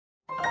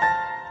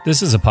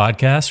This is a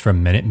podcast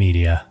from Minute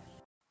Media.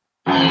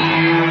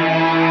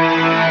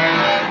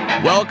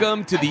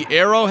 Welcome to the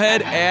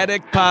Arrowhead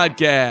Addict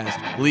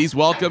Podcast. Please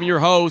welcome your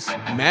hosts,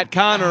 Matt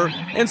Connor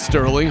and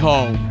Sterling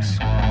Holmes.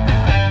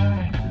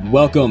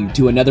 Welcome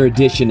to another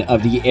edition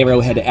of the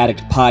Arrowhead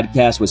Addict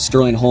Podcast with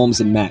Sterling Holmes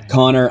and Matt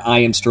Connor. I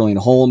am Sterling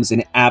Holmes,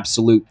 an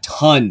absolute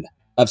ton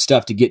of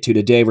stuff to get to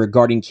today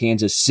regarding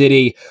Kansas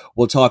City.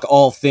 We'll talk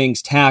all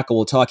things tackle.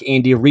 We'll talk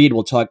Andy Reid.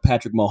 We'll talk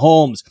Patrick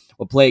Mahomes.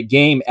 We'll play a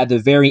game at the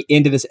very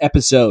end of this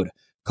episode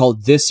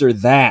called This or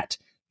That.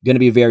 Going to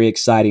be very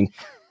exciting.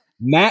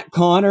 Matt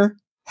Connor,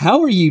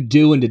 how are you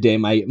doing today,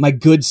 my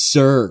good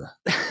sir?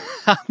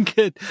 I'm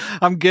good.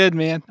 I'm good,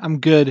 man. I'm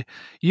good.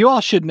 You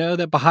all should know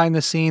that behind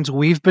the scenes,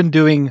 we've been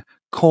doing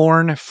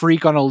Korn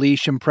Freak on a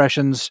Leash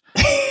impressions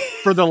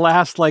for the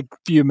last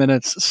few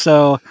minutes.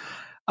 So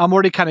I'm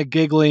already kind of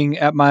giggling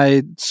at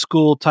my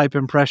school type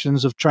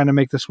impressions of trying to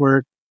make this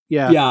work.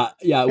 Yeah.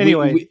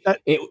 Anyway,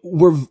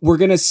 we're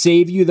going to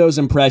save you those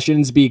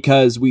impressions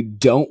because we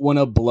don't want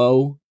to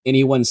blow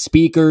anyone's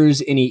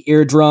speakers, any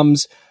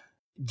eardrums.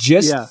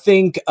 Just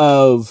think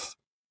of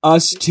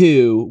us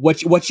two,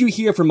 what you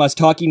hear from us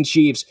talking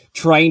Chiefs,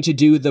 trying to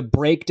do the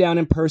breakdown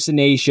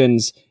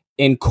impersonations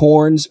in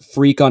Korn's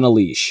Freak on a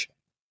Leash.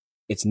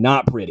 It's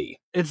not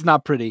pretty. It's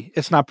not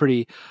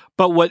pretty.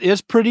 But what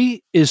is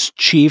pretty is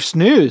Chiefs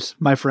news,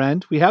 my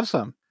friend. We have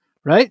some,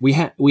 right? We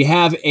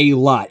have a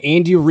lot.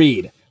 Andy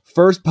Reid,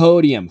 first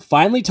podium,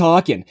 finally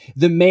talking.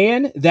 The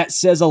man that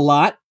says a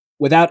lot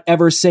without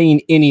ever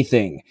saying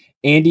anything.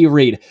 Andy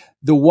Reid.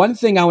 The one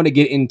thing I want to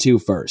get into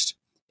first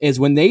is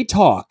when they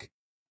talk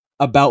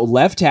about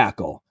left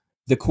tackle,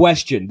 the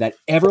question that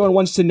everyone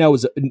wants to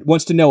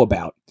know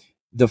about.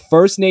 The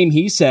first name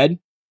he said,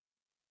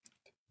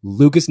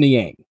 Lucas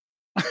Niang.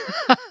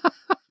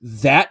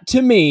 That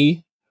to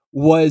me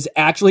was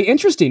actually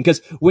interesting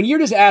because when you're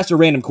just asked a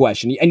random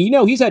question, and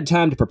he's had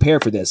time to prepare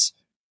for this,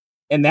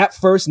 and that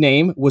first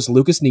name was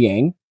Lucas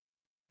Niang,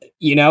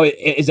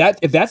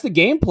 if that's the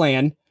game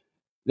plan,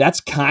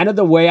 that's kind of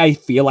the way I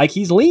feel like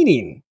he's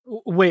leaning.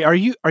 Wait, are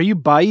you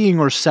buying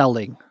or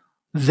selling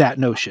that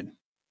notion?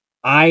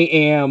 I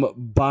am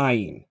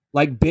buying,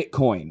 like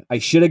Bitcoin. I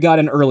should have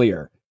gotten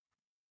earlier.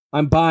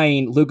 I'm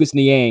buying Lucas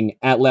Niang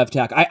at left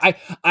tackle.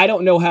 I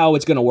don't know how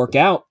it's going to work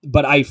out,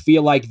 but I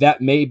feel like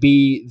that may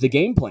be the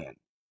game plan.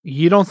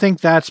 You don't think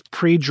that's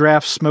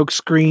pre-draft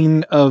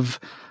smokescreen of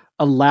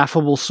a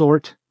laughable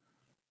sort?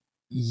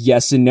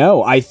 Yes and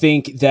no. I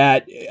think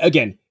that,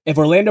 again, if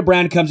Orlando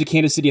Brown comes to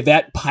Kansas City, if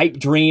that pipe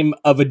dream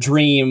of a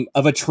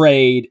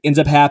trade ends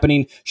up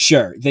happening,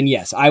 sure, then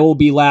yes, I will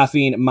be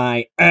laughing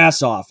my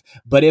ass off.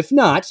 But if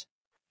not,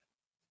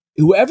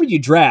 whoever you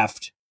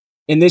draft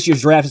in this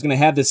year's draft is going to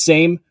have the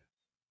same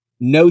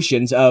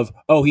notions of,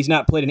 oh, he's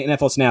not played an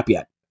NFL snap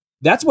yet.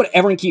 That's what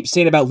everyone keeps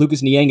saying about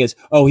Lucas Niang is,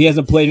 oh, he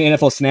hasn't played an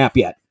NFL snap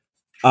yet.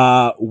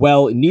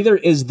 Well, neither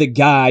is the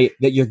guy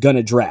that you're going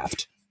to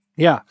draft.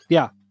 Yeah.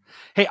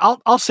 Hey,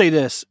 I'll say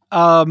this.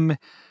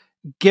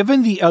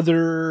 Given the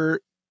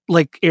other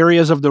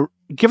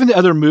given the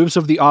other moves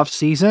of the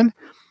offseason,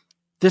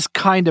 this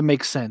kind of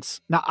makes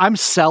sense. Now, I'm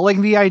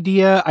selling the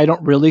idea. I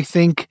don't really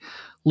think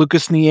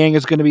Lucas Niang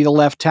is going to be the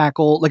left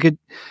tackle.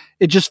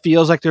 It just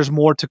feels like there's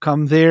more to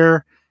come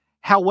there.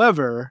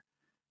 However,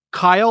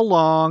 Kyle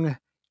Long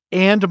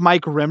and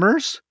Mike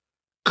Remmers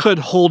could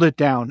hold it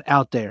down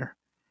out there.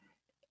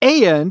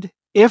 And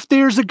if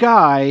there's a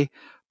guy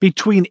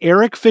between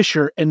Eric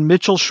Fisher and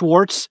Mitchell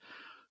Schwartz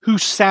who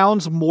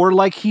sounds more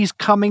like he's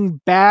coming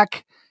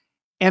back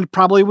and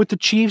probably with the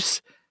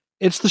Chiefs,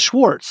 it's the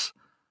Schwartz.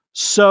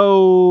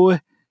 So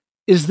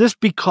is this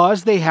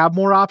because they have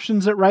more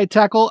options at right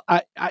tackle?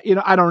 I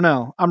don't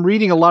know. I'm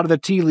reading a lot of the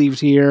tea leaves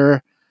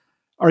here.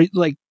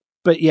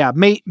 But yeah,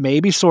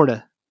 maybe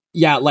sorta.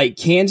 Yeah,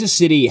 Kansas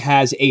City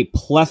has a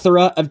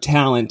plethora of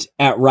talent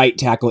at right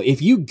tackle.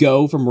 If you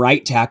go from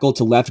right tackle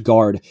to left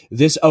guard,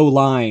 this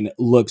O-line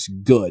looks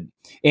good.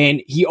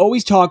 And he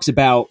always talks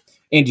about,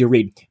 Andy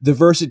Reid, the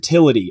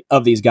versatility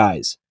of these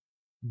guys.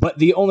 But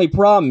the only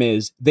problem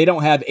is they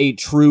don't have a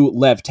true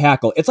left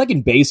tackle. It's like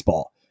in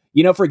baseball.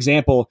 For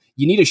example,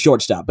 you need a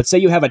shortstop, but say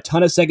you have a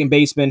ton of second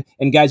basemen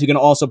and guys who can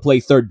also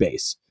play third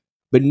base,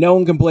 but no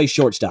one can play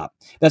shortstop.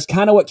 That's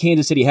kind of what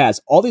Kansas City has.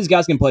 All these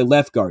guys can play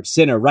left guard,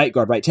 center, right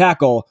guard, right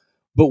tackle,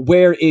 but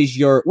where's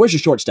your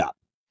shortstop?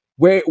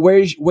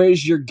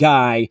 Where's your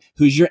guy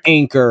who's your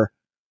anchor,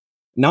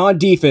 not on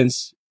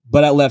defense,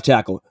 but at left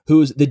tackle,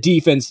 who's the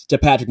defense to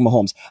Patrick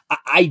Mahomes?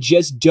 I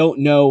just don't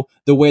know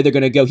the way they're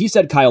going to go. He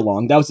said Kyle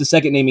Long. That was the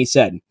second name he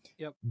said.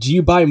 Yep. Do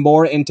you buy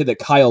more into the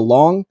Kyle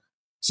Long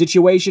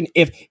situation?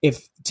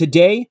 If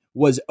today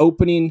was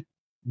opening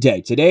day,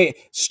 today,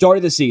 start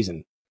of the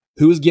season,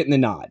 who's getting the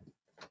nod?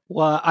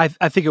 Well, I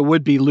think it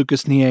would be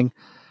Lucas Niang.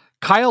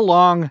 Kyle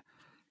Long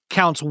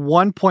counts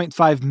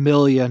 $1.5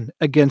 million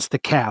against the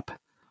cap.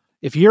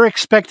 If you're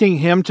expecting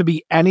him to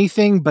be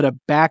anything but a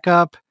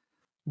backup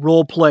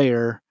role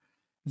player,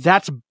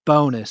 that's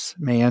bonus,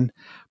 man.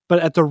 But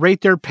at the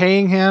rate they're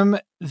paying him,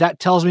 that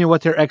tells me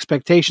what their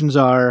expectations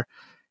are.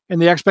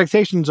 And the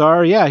expectations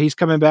are, yeah, he's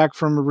coming back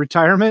from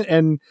retirement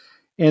and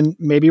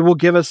maybe will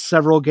give us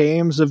several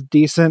games of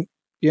decent,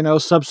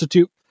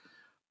 substitute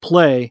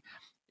play.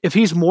 If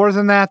he's more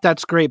than that,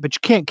 that's great, but you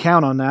can't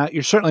count on that.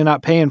 You're certainly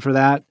not paying for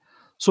that.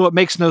 So it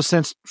makes no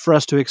sense for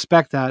us to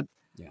expect that.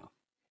 Yeah.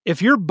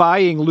 If you're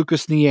buying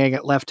Lucas Niang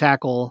at left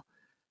tackle,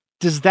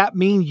 does that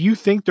mean you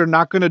think they're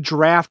not going to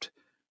draft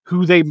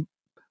who they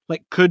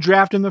could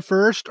draft in the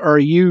first? Or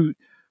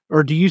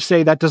do you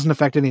say that doesn't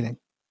affect anything?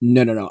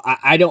 No.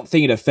 I don't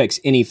think it affects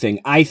anything.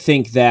 I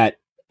think that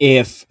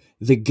if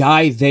the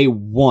guy they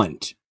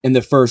want in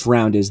the first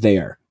round is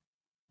there,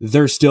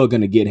 they're still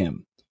going to get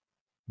him.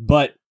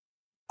 But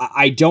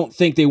I don't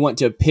think they want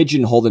to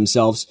pigeonhole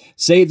themselves.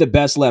 Say the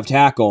best left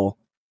tackle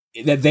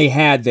that they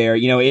had there,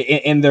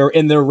 in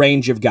their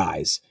range of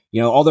guys,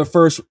 all their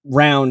first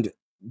round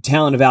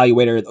talent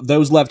evaluator,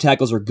 those left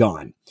tackles are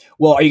gone.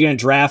 Well, are you going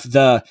to draft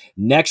the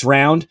next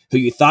round who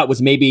you thought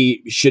was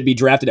maybe should be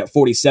drafted at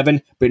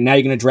 47, but now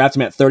you're going to draft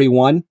him at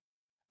 31?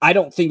 I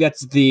don't think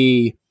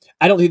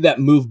that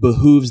move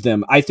behooves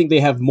them. I think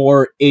they have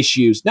more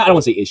issues. I don't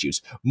want to say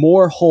issues,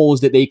 more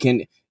holes that they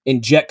can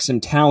inject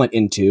some talent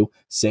into,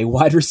 say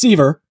wide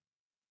receiver.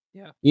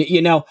 Yeah.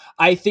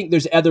 I think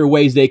there's other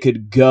ways they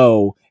could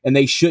go, and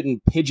they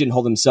shouldn't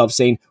pigeonhole themselves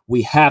saying,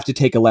 we have to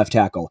take a left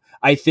tackle.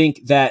 I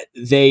think that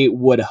they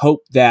would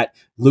hope that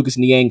Lucas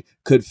Niang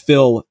could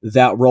fill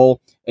that role.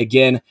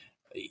 Again,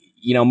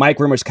 Mike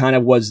Remmers kind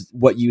of was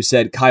what you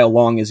said Kyle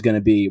Long is going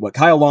to be. What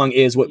Kyle Long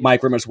is what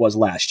Mike Remmers was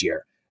last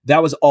year.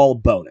 That was all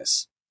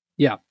bonus.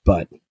 Yeah.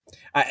 But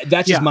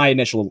that's just my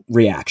initial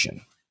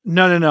reaction.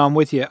 No. I'm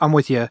with you.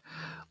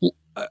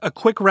 A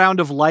quick round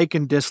of like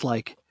and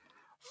dislike.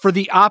 For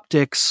the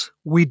optics,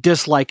 we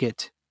dislike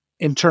it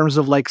in terms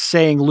of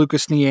saying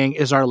Lucas Niang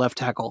is our left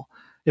tackle.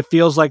 It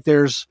feels like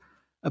there's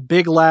a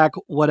big lack,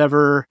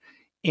 whatever,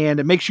 and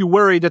it makes you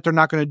worried that they're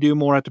not going to do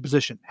more at the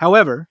position.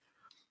 However,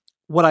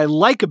 what I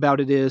like about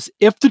it is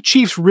if the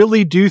Chiefs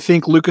really do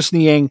think Lucas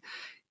Niang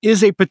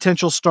is a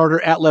potential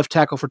starter at left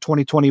tackle for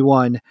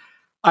 2021,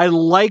 I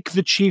like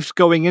the Chiefs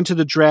going into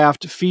the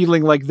draft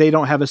feeling like they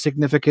don't have a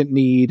significant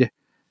need.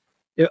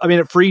 I mean,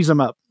 it frees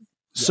them up.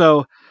 Yeah.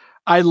 So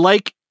I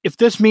like, if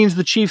this means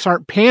the Chiefs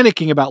aren't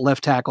panicking about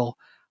left tackle,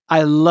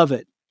 I love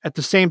it. At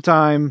the same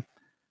time,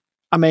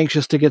 I'm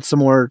anxious to get some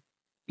more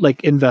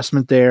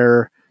investment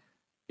there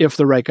if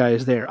the right guy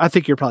is there. I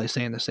think you're probably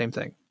saying the same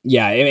thing.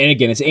 Yeah, and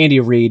again, it's Andy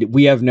Reid.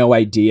 We have no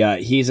idea.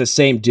 He's the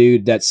same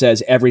dude that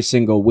says every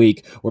single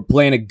week, we're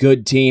playing a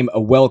good team,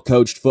 a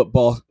well-coached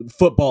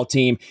football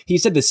team. He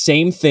said the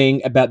same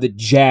thing about the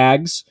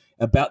Jags,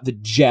 about the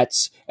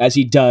Jets, as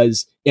he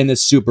does in the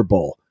Super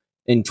Bowl.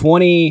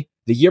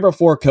 The year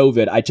before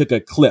COVID, I took a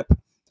clip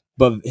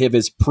of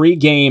his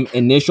pre-game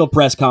initial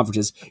press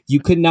conferences. You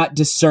could not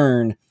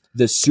discern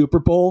the Super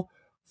Bowl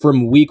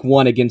from week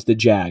 1 against the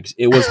Jags.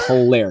 It was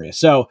hilarious.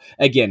 So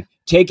again,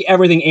 take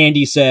everything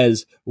Andy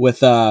says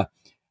with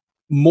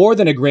more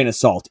than a grain of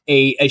salt,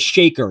 a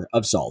shaker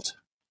of salt.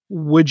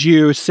 Would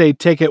you say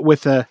take it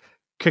with a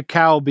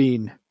cacao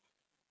bean?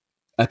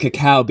 A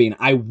cacao bean.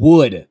 I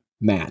would,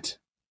 Matt.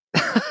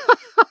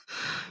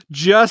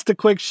 Just a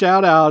quick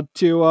shout out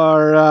to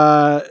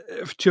our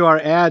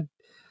ad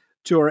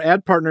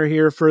partner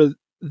here for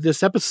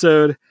this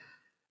episode.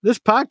 This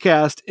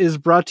podcast is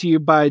brought to you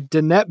by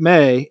Danette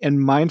May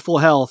and Mindful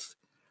Health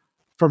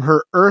from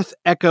her Earth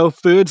Echo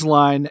Foods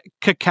line,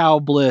 Cacao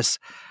Bliss.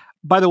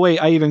 By the way,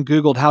 I even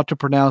Googled how to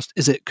pronounce,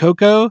 is it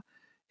cocoa?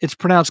 It's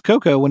pronounced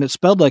cocoa when it's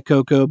spelled like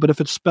cocoa, but if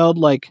it's spelled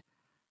like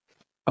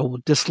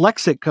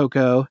dyslexic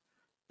cocoa,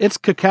 it's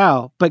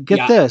cacao. But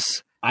get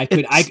this.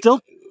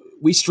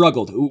 We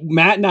struggled.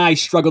 Matt and I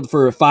struggled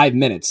for 5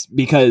 minutes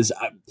because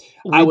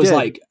I was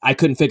I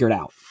couldn't figure it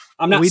out.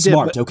 I'm not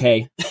smart,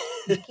 okay?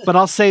 But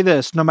I'll say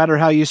this, no matter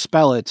how you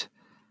spell it,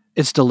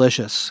 it's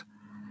delicious.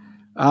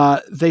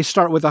 They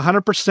start with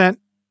 100%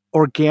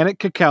 organic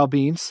cacao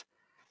beans,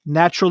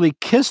 naturally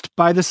kissed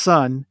by the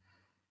sun,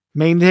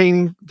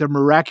 maintaining their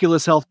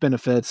miraculous health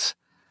benefits.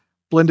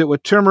 Blend it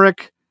with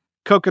turmeric,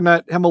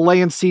 coconut,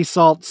 Himalayan sea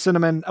salt,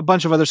 cinnamon, a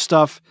bunch of other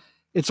stuff.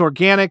 It's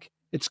organic.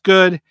 It's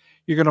good.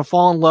 You're going to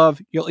fall in love.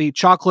 You'll eat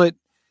chocolate,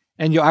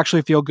 and you'll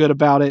actually feel good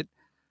about it.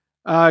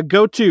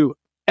 Go to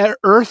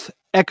Earth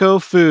Echo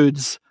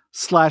Foods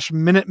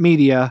 /Minute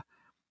Media.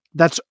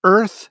 That's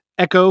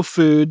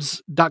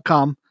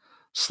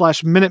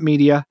earthechofoods.com/Minute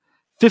Media.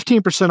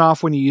 15%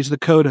 off when you use the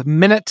code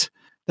MINUTE.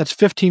 That's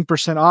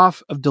 15%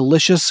 off of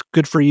delicious,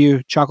 good for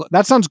you chocolate.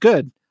 That sounds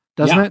good,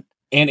 doesn't it?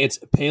 And it's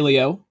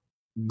paleo,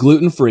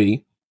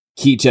 gluten-free,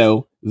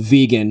 keto,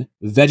 vegan,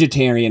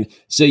 vegetarian.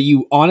 So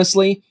you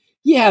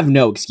have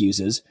no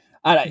excuses.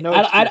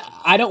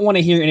 I don't want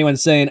to hear anyone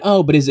saying,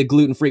 oh, but is it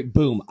gluten-free?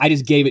 Boom. I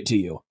just gave it to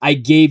you. I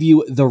gave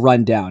you the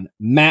rundown.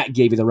 Matt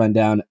gave you the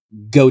rundown.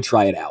 Go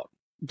try it out.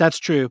 That's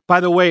true. By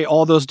the way,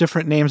 all those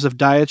different names of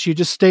diets you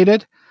just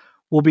stated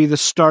will be the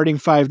starting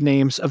 5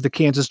 names of the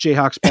Kansas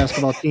Jayhawks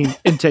basketball team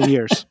in 10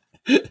 years.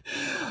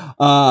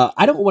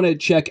 I don't want to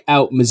check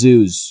out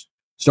Mizzou's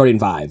starting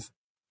 5.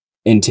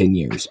 in 10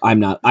 years. I'm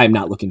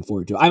not looking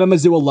forward to it. I'm a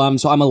Mizzou alum,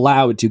 so I'm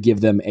allowed to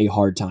give them a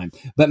hard time.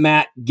 But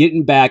Matt,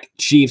 getting back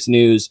Chiefs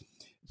news,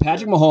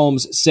 Patrick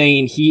Mahomes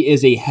saying he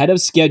is ahead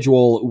of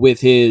schedule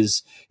with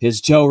his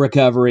toe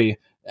recovery.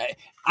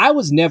 I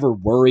was never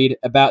worried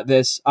about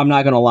this. I'm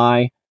not going to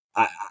lie.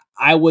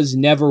 I was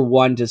never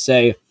one to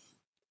say,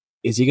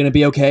 is he going to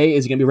be okay?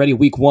 Is he going to be ready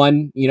week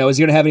 1? Is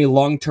he going to have any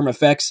long-term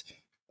effects?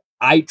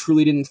 I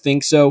truly didn't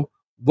think so.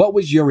 What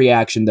was your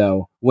reaction,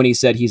 though, when he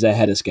said he's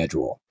ahead of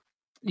schedule?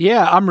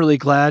 Yeah, I'm really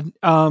glad.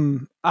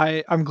 I'm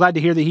glad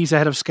to hear that he's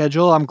ahead of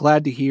schedule. I'm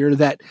glad to hear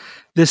that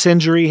this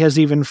injury has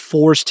even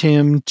forced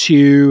him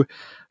to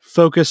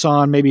focus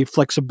on maybe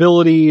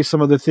flexibility,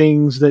 some of the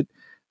things that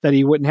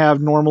he wouldn't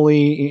have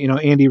normally.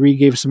 Andy Reid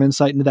gave some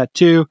insight into that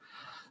too.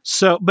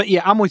 So, but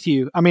yeah, I'm with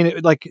you. I mean,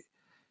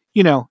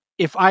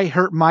 if I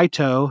hurt my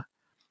toe,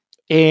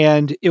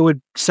 and it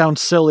would sound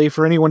silly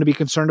for anyone to be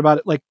concerned about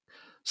it, like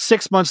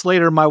 6 months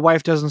later, my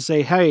wife doesn't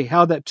say, "Hey,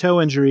 how'd that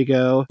toe injury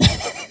go?"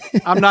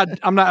 I'm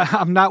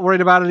not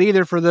worried about it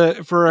either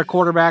for a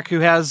quarterback who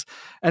has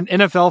an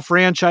NFL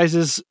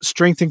franchise's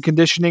strength and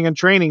conditioning and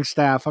training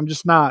staff. I'm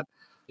just not.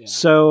 Yeah.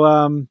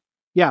 So,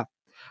 yeah,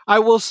 I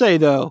will say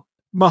though,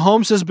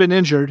 Mahomes has been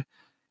injured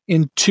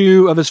in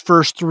 2 of his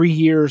first 3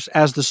 years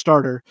as the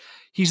starter.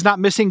 He's not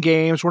missing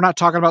games. We're not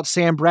talking about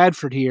Sam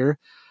Bradford here,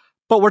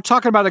 but we're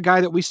talking about a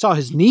guy that we saw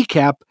his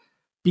kneecap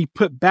be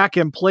put back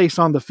in place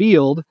on the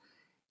field.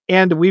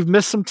 And we've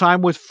missed some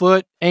time with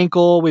foot,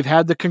 ankle. We've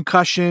had the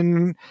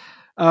concussion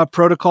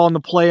protocol in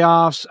the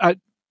playoffs.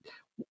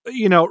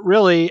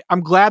 Really,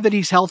 I'm glad that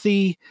he's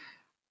healthy.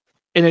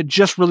 And it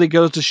just really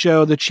goes to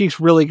show the Chiefs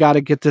really got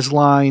to get this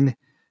line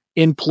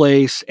in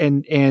place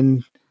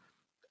and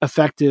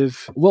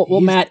effective.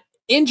 Well, Matt,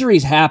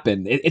 injuries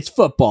happen. It's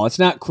football. It's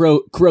not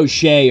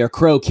crochet or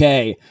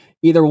croquet.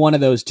 Either one of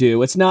those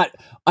two. It's not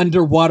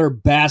underwater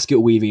basket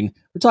weaving.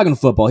 We're talking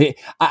football.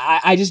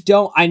 I just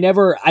don't. I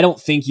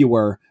don't think you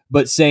were,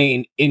 but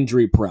saying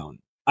injury prone.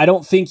 I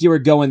don't think you were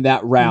going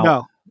that route.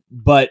 No.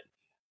 But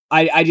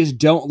I just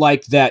don't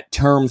like that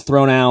term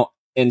thrown out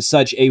in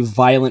such a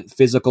violent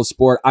physical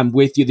sport. I'm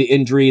with you. The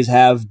injuries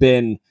have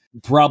been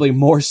probably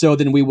more so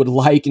than we would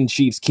like in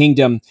Chiefs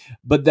Kingdom.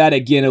 But that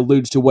again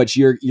alludes to what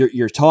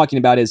you're talking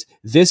about. Is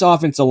this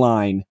offensive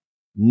line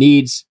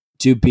needs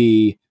to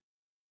be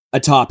a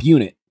top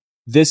unit.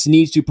 This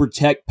needs to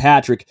protect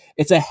Patrick.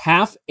 It's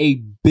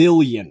 $500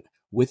 million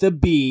with a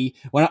B.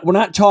 We're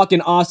not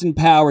talking Austin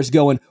Powers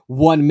going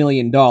 $1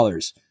 million.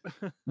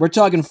 We're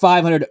talking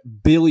 $500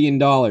 billion.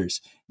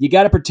 You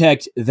got to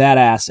protect that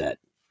asset.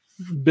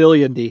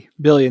 Billion D.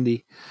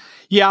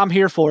 Yeah, I'm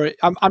here for it.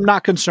 I'm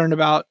not concerned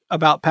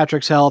about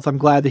Patrick's health. I'm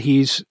glad that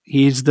he's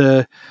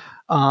the.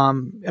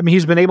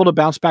 He's been able to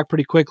bounce back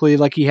pretty quickly,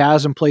 like he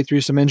has, and play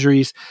through some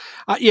injuries.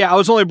 I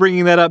was only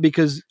bringing that up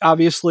because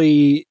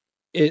obviously,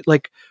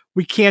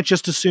 we can't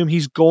just assume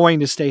he's going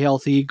to stay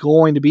healthy,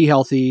 going to be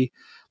healthy.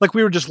 Like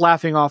we were just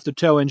laughing off the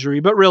toe injury,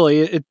 but really,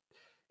 it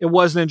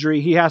was an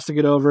injury. He has to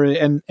get over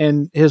it,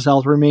 and his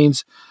health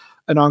remains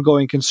an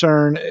ongoing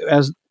concern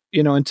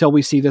until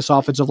we see this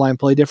offensive line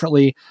play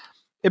differently.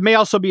 It may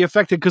also be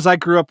affected because I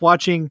grew up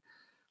watching.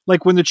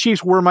 Like when the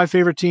Chiefs were my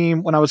favorite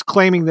team, when I was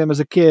claiming them as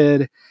a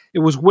kid, it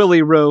was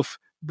Willie Roaf,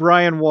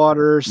 Brian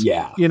Waters.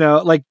 Yeah.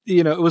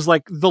 It was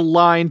like the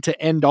line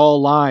to end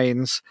all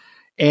lines.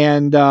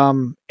 And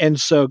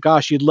so,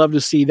 gosh, you'd love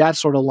to see that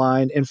sort of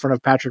line in front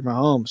of Patrick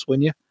Mahomes,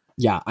 wouldn't you?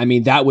 Yeah. I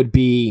mean, that would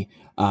be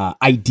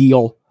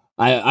ideal.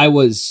 I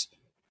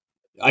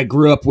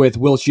grew up with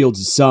Will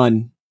Shields'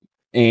 son,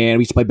 and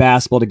we used to play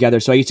basketball together.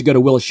 So I used to go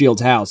to Will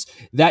Shields' house.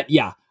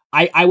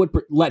 I would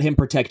let him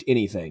protect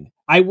anything.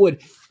 I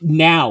would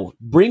now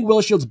bring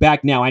Will Shields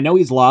back now. I know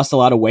he's lost a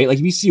lot of weight. Like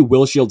if you see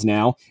Will Shields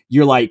now,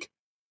 you're like,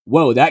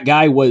 whoa, that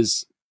guy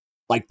was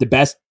like the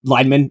best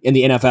lineman in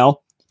the NFL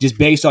just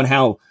based on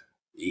how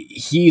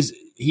he's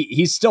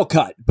still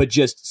cut, but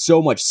just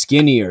so much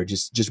skinnier,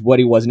 just what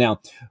he was now.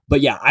 But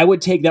yeah, I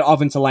would take that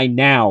offensive line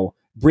now,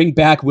 bring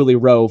back Willie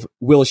Roaf,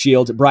 Will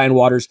Shields, Brian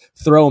Waters,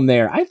 throw them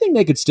there. I think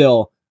they could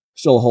still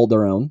hold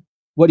their own.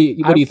 What do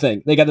you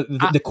think? They got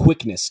the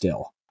quickness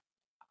still.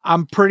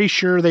 I'm pretty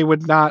sure they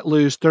would not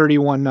lose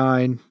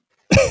 31-9.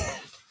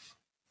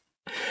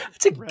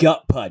 That's a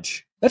gut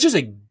punch. That's just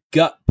a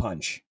gut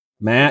punch,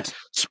 Matt.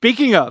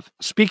 Speaking of,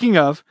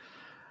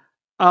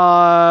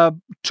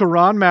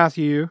 Tyrann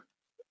Mathieu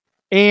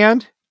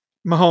and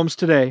Mahomes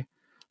today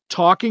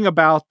talking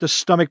about the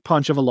stomach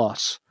punch of a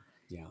loss.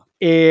 Yeah.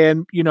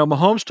 And,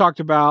 Mahomes talked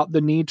about the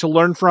need to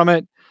learn from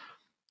it.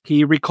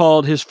 He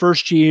recalled his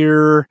first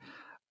year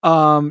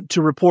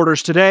to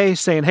reporters today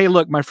saying, hey,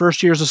 look, my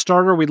first year as a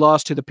starter, we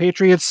lost to the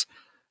Patriots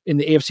in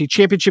the AFC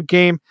Championship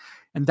game,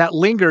 and that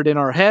lingered in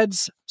our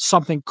heads.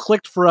 Something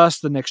clicked for us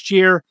the next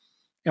year,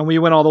 and we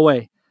went all the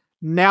way.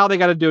 Now they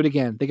got to do it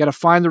again. They got to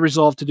find the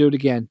resolve to do it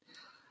again.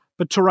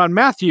 But Tyrann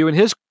Mathieu,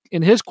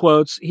 in his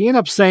quotes, he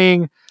ended up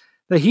saying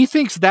that he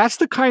thinks that's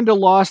the kind of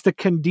loss that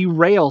can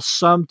derail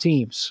some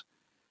teams.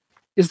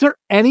 Is there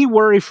any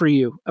worry for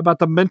you about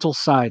the mental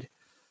side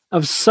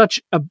of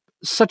such a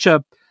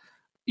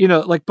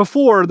like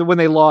before when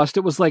they lost,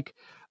 it was like,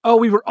 oh,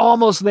 we were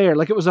almost there.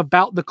 Like it was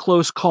about the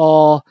close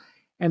call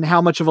and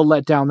how much of a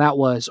letdown that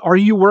was. Are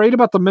you worried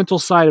about the mental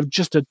side of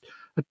just a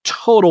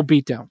total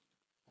beatdown?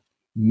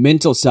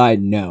 Mental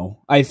side,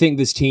 no. I think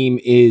this team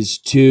is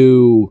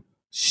too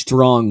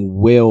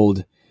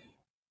strong-willed.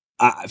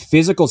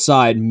 Physical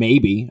side,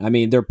 maybe. I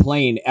mean, they're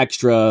playing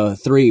extra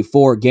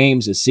 3-4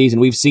 games this season.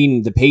 We've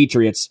seen the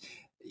Patriots,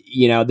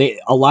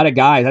 a lot of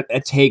guys,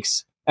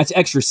 that's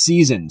extra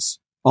seasons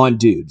on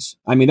dudes.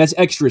 I mean, that's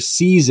extra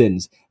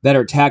seasons that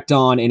are tacked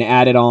on and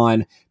added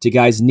on to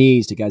guys'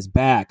 knees, to guys'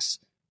 backs.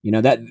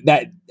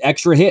 That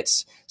extra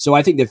hits. So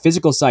I think the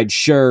physical side,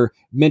 sure.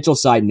 Mental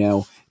side,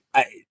 no.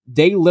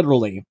 They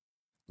literally,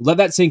 let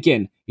that sink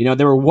in.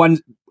 They were one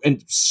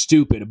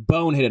stupid,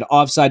 boneheaded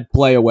offside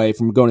play away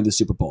from going to the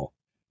Super Bowl.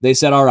 They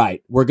said, all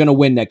right, we're going to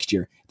win next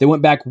year. They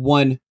went back,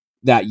 won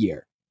that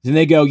year. Then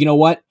they go, you know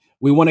what?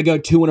 We want to go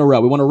 2 in a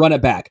row. We want to run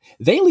it back.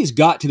 They at least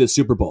got to the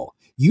Super Bowl.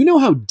 You know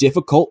how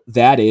difficult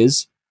that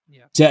is?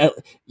 Yeah.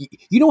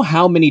 You know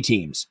how many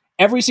teams,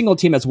 every single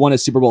team that's won a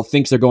Super Bowl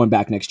thinks they're going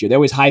back next year. They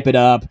always hype it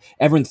up.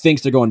 Everyone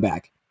thinks they're going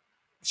back.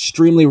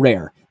 Extremely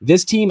rare.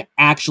 This team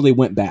actually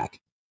went back.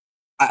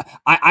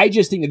 I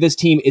just think that this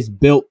team is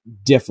built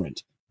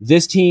different.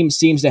 This team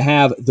seems to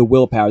have the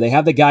willpower. They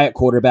have the guy at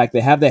quarterback.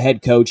 They have the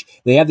head coach.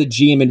 They have the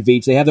GM and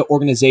Veach. They have the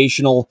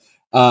organizational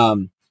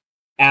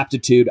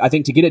aptitude, I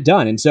think, to get it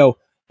done. And so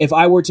if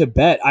I were to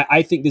bet,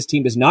 I think this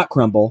team does not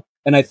crumble,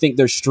 and I think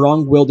they're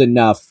strong-willed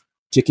enough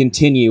to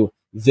continue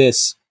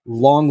this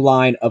long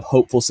line of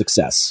hopeful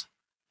success.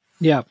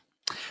 Yeah.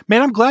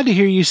 Man, I'm glad to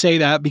hear you say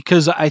that,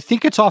 because I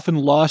think it's often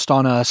lost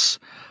on us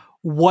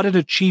what an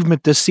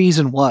achievement this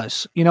season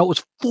was. It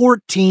was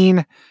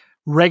 14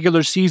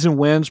 regular season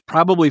wins,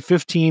 probably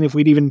 15 if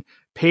we'd even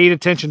paid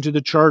attention to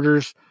the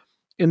Chargers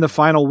in the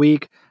final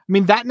week. I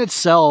mean, that in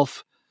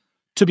itself,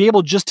 to be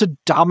able just to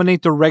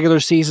dominate the regular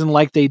season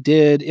like they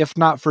did, if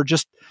not for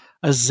just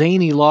a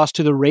zany loss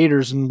to the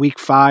Raiders in week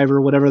 5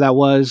 or whatever that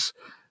was,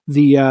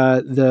 the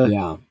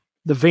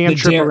van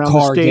trip around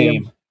the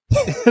stadium.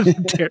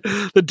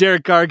 The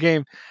Derek Carr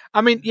game. I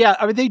mean,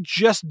 they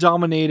just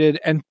dominated,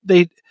 and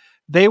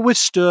they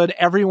withstood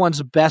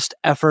everyone's best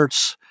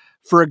efforts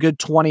for a good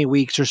 20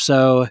 weeks or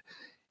so.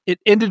 It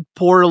ended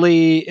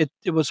poorly.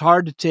 It was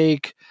hard to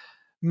take.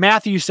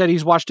 Matthew said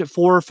he's watched it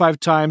 4 or 5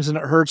 times, and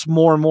it hurts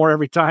more and more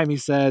every time, he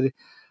said.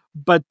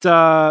 But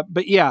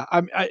yeah,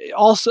 I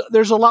also,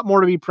 there's a lot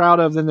more to be proud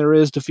of than there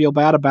is to feel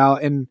bad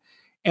about. And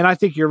I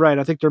think you're right.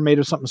 I think they're made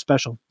of something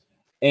special.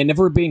 And if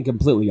we're being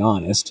completely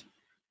honest,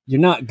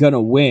 you're not going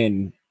to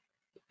win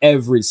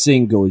every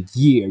single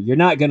year. You're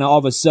not going to all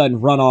of a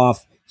sudden run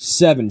off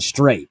 7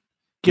 straight.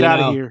 Get out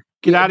of here.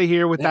 Get out of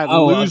here with that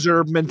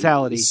loser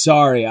mentality.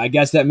 Sorry, I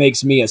guess that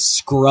makes me a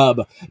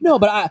scrub. No,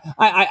 but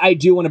I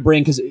do want to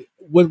bring, because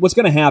what's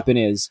going to happen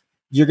is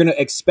you're going to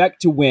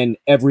expect to win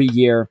every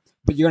year,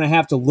 but you're going to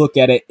have to look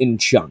at it in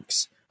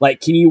chunks.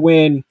 Like, can you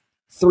win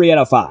 3 out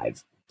of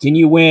 5? Can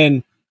you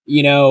win,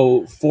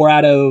 4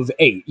 out of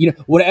 8?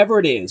 Whatever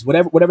it is,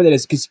 whatever that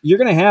is, because you're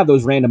going to have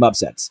those random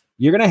upsets.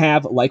 You're going to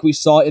have, like we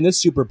saw in the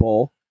Super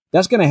Bowl,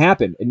 that's going to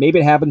happen, and maybe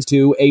it happens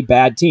to a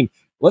bad team.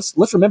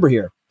 Let's remember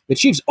here, the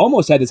Chiefs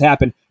almost had this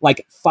happen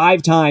like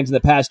 5 times in the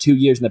past 2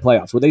 years in the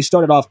playoffs, where they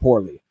started off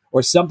poorly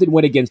or something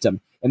went against them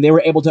and they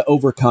were able to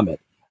overcome it.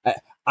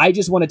 I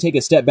just want to take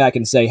a step back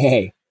and say,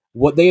 hey,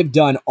 what they have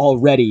done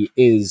already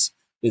is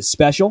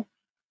special.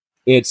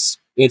 It's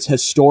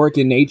historic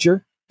in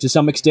nature to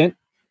some extent.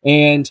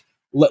 And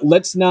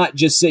let's not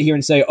just sit here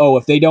and say, oh,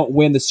 if they don't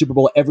win the Super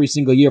Bowl every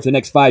single year for the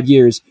next 5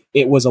 years,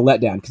 it was a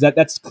letdown, because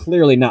that's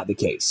clearly not the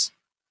case.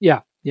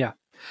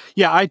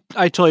 Yeah, I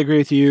totally agree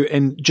with you.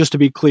 And just to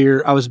be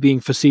clear, I was being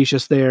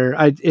facetious there.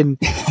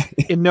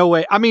 In no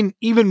way. I mean,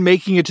 even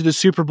making it to the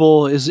Super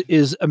Bowl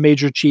is a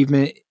major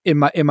achievement in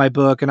my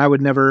book. And I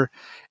would never.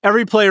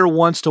 Every player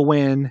wants to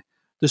win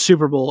the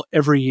Super Bowl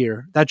every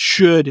year. That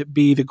should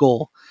be the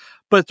goal.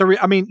 But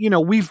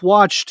we've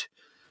watched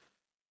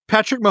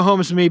Patrick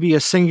Mahomes, may be a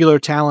singular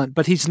talent,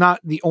 but he's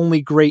not the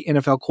only great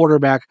NFL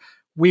quarterback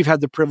we've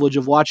had the privilege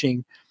of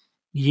watching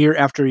year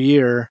after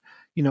year.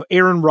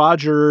 Aaron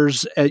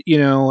Rodgers, has,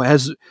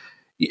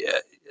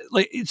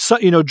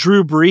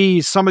 Drew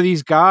Brees, some of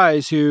these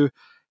guys who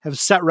have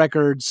set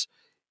records.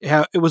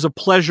 It was a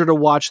pleasure to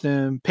watch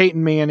them.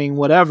 Peyton Manning,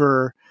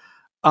 whatever.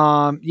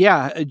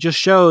 It just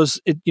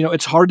shows it.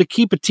 It's hard to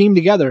keep a team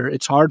together.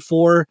 It's hard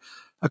for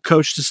a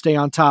coach to stay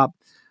on top.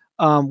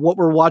 What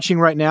we're watching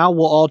right now,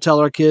 we'll all tell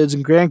our kids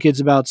and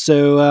grandkids about.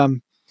 So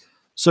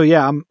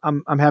yeah,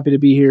 I'm happy to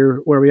be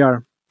here where we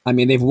are. I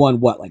mean, they've won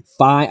what, like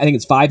 5? I think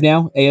it's 5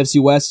 now.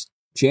 AFC West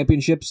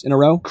championships in a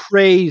row.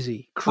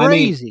 Crazy.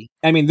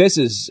 I mean, this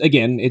is,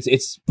 again,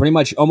 it's pretty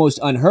much almost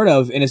unheard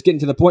of, and it's getting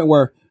to the point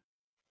where,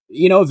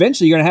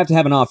 eventually you're going to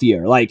have an off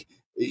year. Like,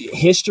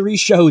 history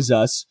shows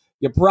us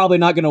you're probably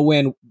not going to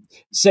win.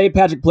 Say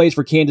Patrick plays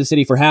for Kansas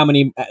City for how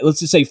many, let's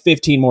just say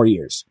 15 more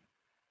years.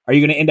 Are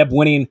you going to end up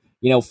winning,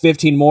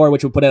 15 more,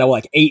 which would put it at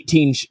like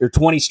 18 or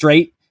 20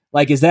 straight?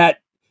 Like, is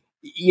that,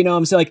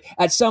 I'm saying, like,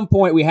 at some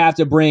point we have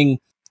to bring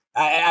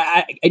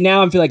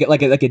Now I'm feeling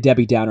like a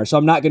Debbie Downer, so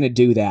I'm not going to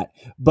do that.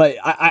 But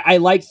I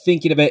like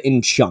thinking of it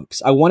in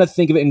chunks. I want to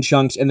think of it in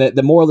chunks, and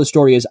the moral of the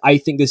story is I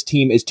think this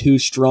team is too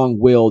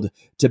strong-willed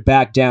to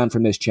back down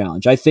from this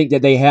challenge. I think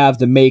that they have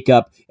the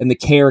makeup and the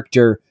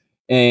character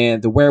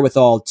and the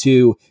wherewithal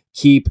to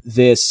keep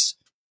this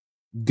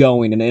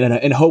going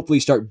and hopefully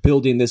start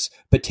building this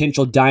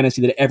potential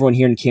dynasty that everyone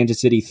here in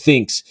Kansas City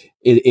thinks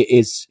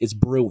is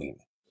brewing.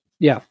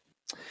 Yeah.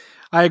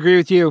 I agree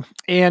with you.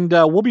 And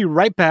we'll be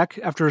right back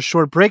after a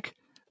short break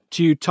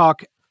to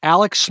talk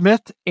Alex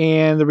Smith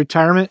and the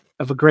retirement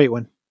of a great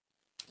one.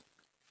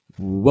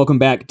 Welcome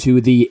back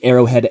to the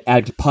Arrowhead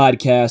Addict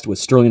podcast with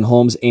Sterling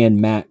Holmes and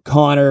Matt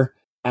Connor.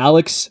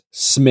 Alex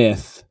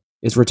Smith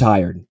is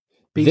retired.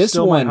 Be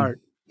still my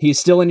heart. He's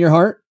still in your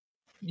heart?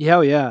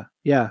 Yeah.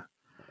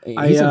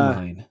 He's in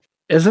mine.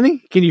 Isn't he?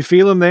 Can you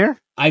feel him there?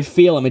 I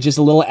feel him. It's just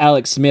a little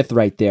Alex Smith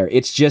right there.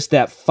 It's just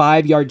that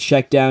 5-yard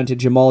check down to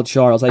Jamal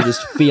Charles. I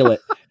just feel it.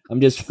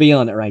 I'm just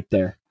feeling it right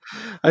there.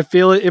 I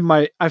feel it in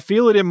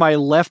my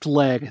left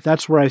leg.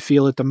 That's where I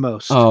feel it the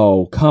most.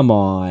 Oh, come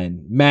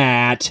on,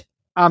 Matt.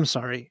 I'm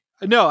sorry.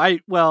 No,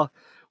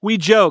 we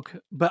joke,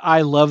 but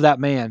I love that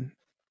man.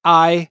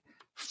 I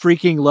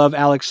freaking love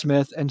Alex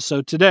Smith. And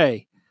so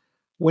today,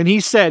 when he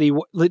said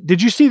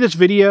did you see this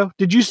video?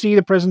 Did you see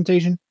the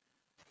presentation?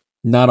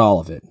 Not all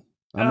of it.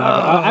 I'm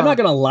not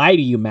going to lie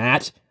to you,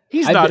 Matt.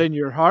 He's not in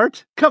your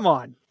heart. Come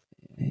on.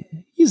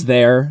 He's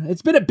there.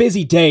 It's been a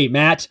busy day,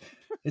 Matt.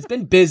 It's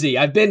been busy.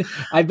 I've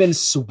been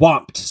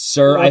swamped,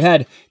 sir. I've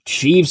had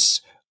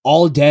Chiefs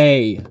all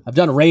day. I've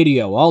done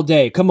radio all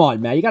day. Come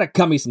on, Matt. You got to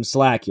cut me some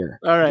slack here.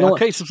 All right.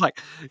 Okay, some slack.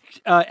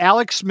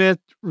 Alex Smith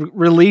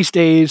released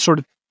a sort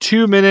of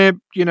 2-minute,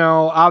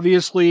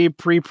 obviously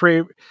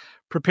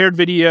prepared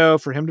video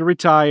for him to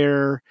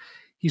retire.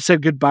 He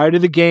said goodbye to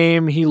the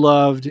game he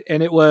loved,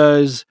 and it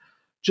was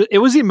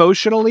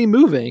emotionally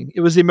moving.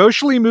 It was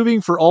emotionally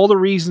moving for all the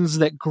reasons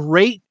that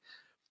great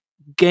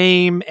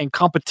game and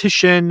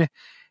competition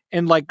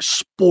and like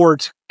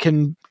sport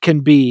can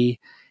be.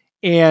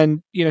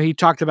 And, he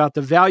talked about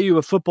the value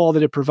of football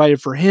that it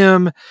provided for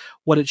him,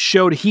 what it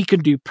showed he can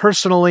do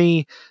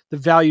personally, the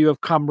value of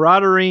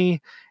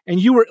camaraderie. And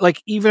you were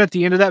like, even at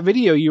the end of that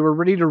video, you were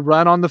ready to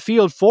run on the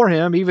field for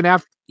him,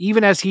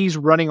 even as he's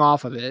running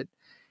off of it.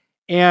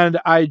 And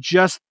I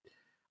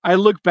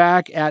look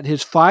back at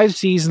his 5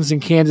 seasons in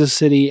Kansas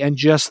City and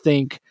just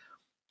think,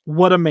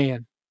 what a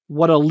man,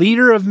 what a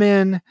leader of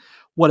men,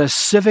 what a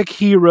civic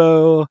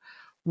hero,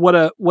 what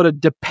a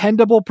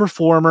dependable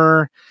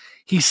performer.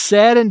 He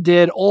said and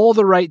did all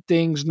the right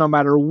things no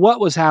matter what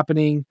was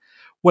happening,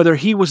 whether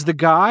he was the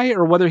guy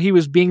or whether he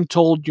was being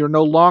told you're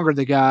no longer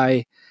the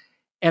guy.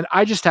 And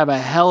I just have a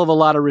hell of a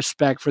lot of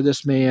respect for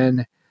this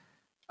man.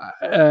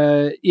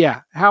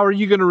 How are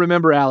you going to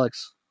remember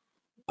Alex?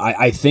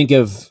 I think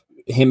of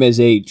him as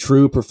a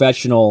true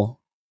professional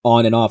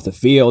on and off the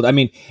field. I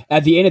mean,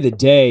 at the end of the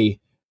day,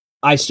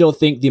 I still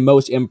think the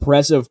most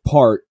impressive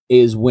part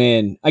is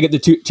when I get the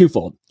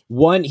twofold.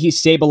 One, he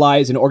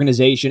stabilized an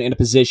organization in a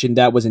position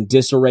that was in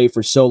disarray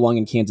for so long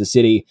in Kansas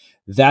City.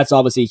 That's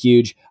obviously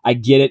huge. I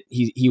get it.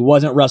 He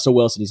wasn't Russell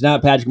Wilson. He's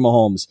not Patrick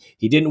Mahomes.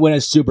 He didn't win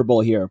a Super Bowl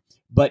here,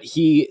 but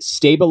he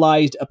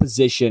stabilized a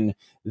position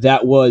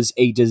that was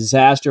a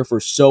disaster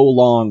for so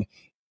long,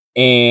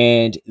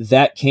 and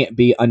that can't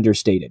be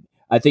understated.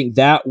 I think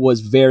that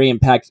was very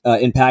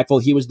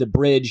impactful. He was the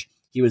bridge.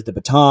 He was the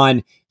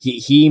baton.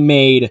 He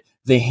made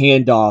the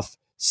handoff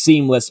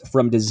seamless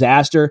from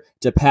disaster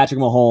to Patrick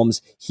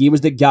Mahomes. He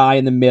was the guy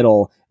in the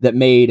middle that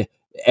made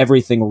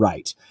everything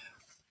right.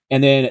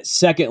 And then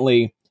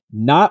secondly,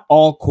 not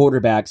all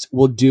quarterbacks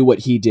will do what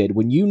he did.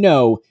 When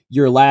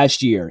your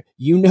last year,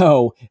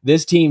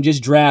 this team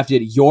just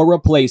drafted your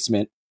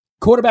replacement.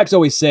 Quarterbacks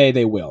always say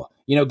they will.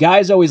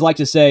 Guys always like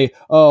to say,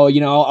 oh,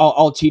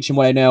 I'll teach him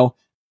what I know.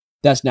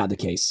 That's not the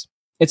case.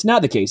 It's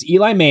not the case.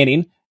 Eli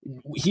Manning,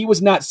 he was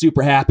not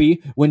super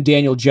happy when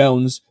Daniel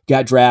Jones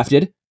got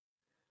drafted.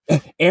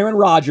 Aaron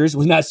Rodgers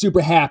was not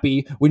super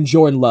happy when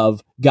Jordan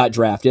Love got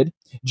drafted.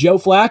 Joe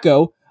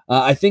Flacco,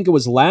 I think it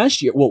was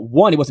last year. Well,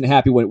 one, he wasn't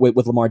happy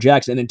with Lamar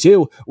Jackson, and then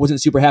two,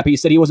 wasn't super happy. He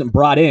said he wasn't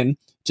brought in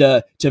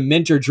to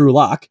mentor Drew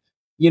Lock.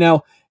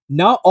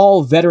 Not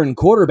all veteran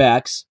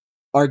quarterbacks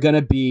are going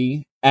to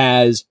be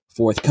as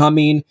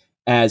forthcoming,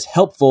 as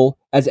helpful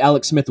as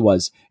Alex Smith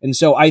was. And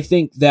so I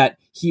think that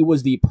he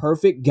was the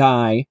perfect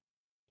guy,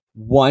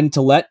 one,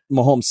 to let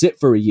Mahomes sit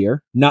for a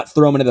year, not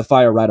throw him into the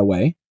fire right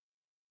away,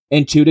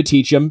 and two, to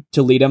teach him,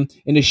 to lead him,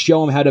 and to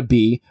show him how to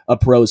be a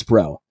pro's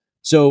pro.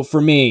 So for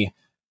me,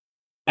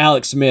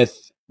 Alex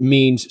Smith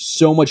means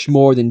so much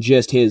more than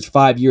just his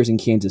 5 years in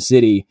Kansas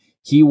City.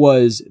 He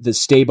was the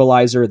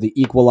stabilizer, the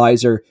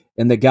equalizer,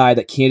 and the guy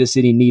that Kansas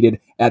City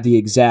needed at the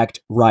exact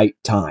right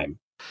time.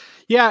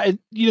 Yeah,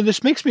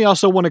 this makes me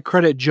also want to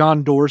credit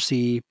John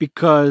Dorsey,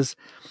 because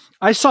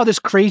I saw this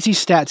crazy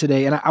stat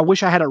today, and I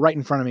wish I had it right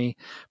in front of me,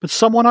 but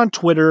someone on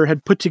Twitter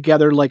had put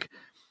together like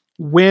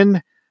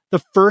when the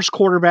first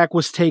quarterback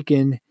was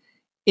taken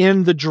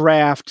in the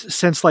draft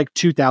since like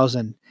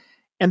 2000.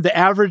 And the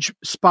average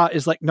spot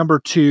is like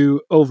number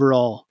 2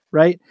 overall.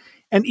 right?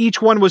 And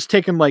each one was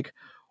taken like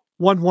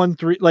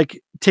 1-1-3,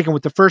 like taken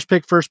with the first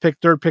pick,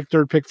 third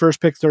pick,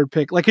 first pick, third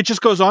pick. Like it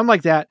just goes on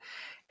like that.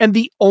 And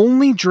the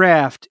only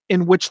draft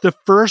in which the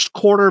first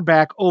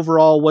quarterback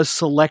overall was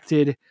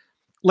selected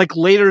like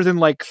later than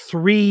like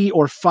 3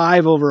 or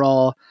 5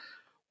 overall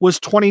was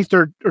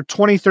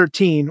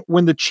 2013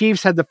 when the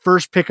Chiefs had the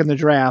first pick in the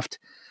draft.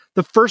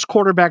 The first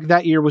quarterback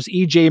that year was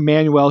EJ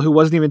Manuel, who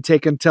wasn't even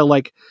taken till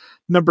like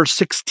number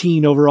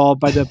 16 overall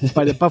by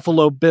the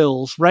Buffalo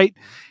Bills, right?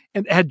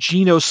 And it had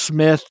Geno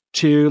Smith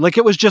too. Like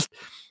it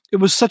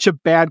was such a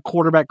bad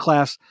quarterback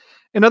class.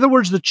 In other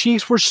words, the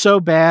Chiefs were so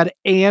bad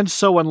and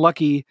so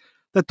unlucky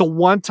that the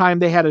one time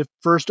they had a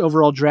first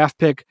overall draft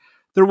pick,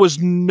 there was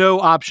no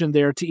option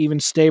there to even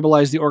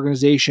stabilize the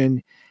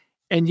organization.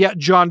 And yet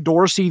John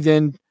Dorsey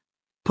then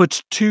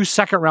puts 2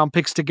 second-round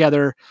picks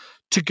together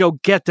to go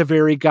get the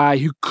very guy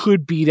who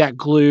could be that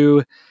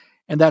glue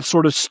and that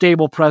sort of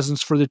stable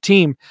presence for the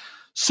team.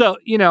 So,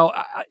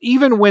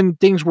 even when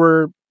things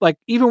were like,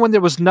 even when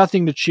there was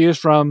nothing to choose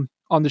from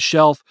on the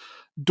shelf,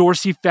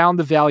 Dorsey found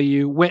the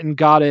value, went and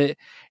got it,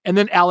 and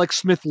then Alex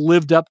Smith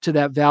lived up to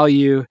that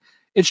value.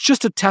 It's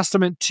just a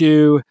testament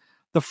to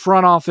the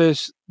front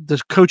office, the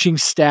coaching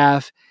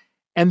staff,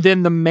 and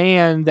then the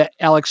man that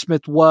Alex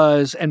Smith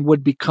was and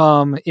would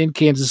become in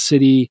Kansas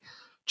City.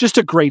 Just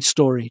a great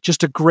story.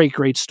 Just a great,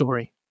 great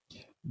story.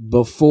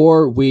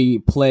 Before we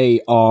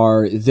play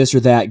our this or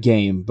that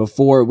game,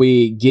 before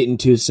we get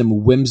into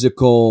some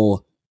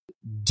whimsical,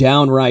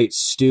 downright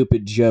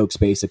stupid jokes,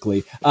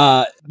 basically,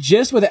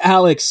 just with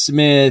Alex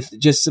Smith,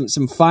 just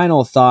some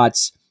final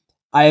thoughts.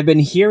 I have been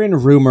hearing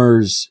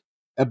rumors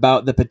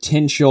about the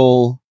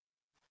potential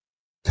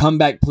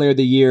comeback player of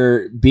the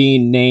year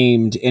being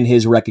named in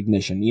his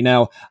recognition.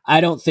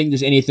 I don't think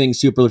there's anything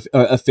super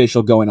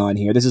official going on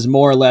here. This is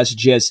more or less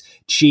just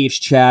Chiefs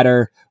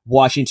chatter,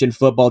 Washington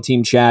football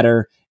team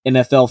chatter,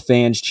 NFL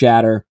fans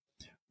chatter.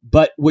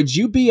 But would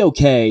you be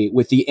okay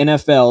with the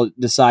NFL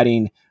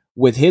deciding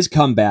with his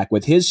comeback,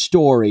 with his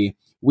story,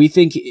 we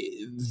think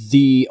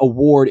the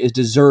award is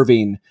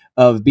deserving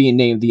of being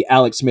named the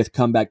Alex Smith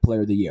comeback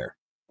player of the year?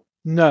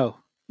 No,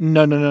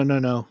 not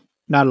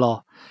at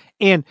all.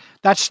 And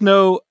that's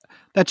no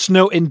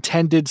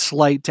intended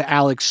slight to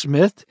Alex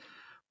Smith,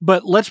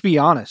 but let's be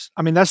honest.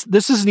 I mean,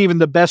 this isn't even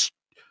the best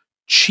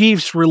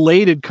Chiefs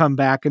related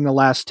comeback in the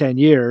last 10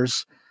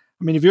 years.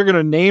 I mean, if you're going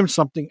to name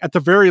something, at the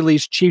very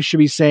least, Chiefs should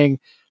be saying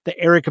the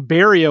Eric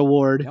Berry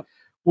Award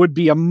would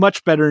be a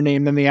much better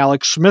name than the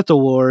Alex Smith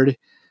Award,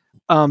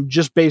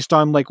 just based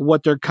on like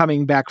what they're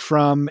coming back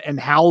from and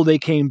how they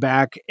came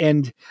back.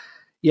 And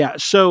yeah,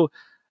 so,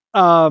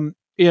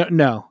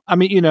 no, I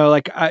mean,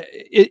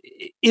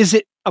 is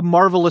it a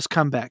marvelous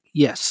comeback?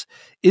 Yes.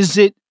 Is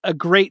it a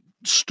great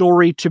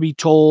story to be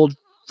told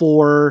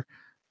for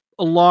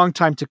a long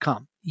time to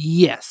come?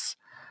 Yes.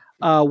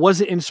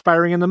 Was it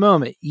inspiring in the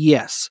moment?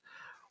 Yes.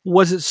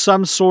 Was it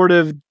some sort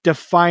of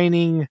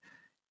defining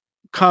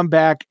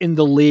comeback in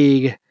the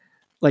league,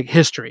 like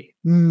history?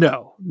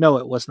 No,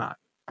 it was not.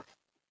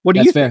 What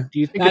do you think? Do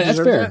you think that's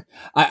fair?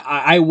 That?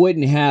 I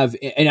wouldn't have,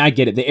 and I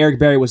get it. The Eric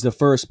Berry was the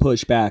first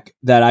pushback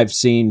that I've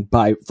seen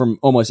from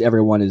almost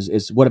everyone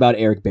is what about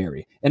Eric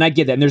Berry? And I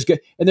get that. And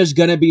there's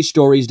going to be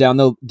stories down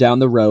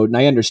the road, and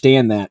I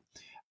understand that.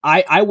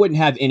 I wouldn't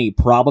have any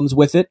problems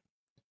with it.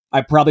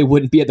 I probably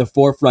wouldn't be at the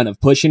forefront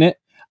of pushing it.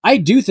 I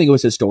do think it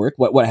was historic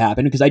what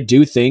happened, because I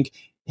do think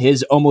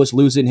his almost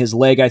losing his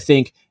leg, I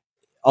think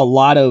a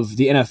lot of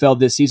the NFL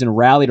this season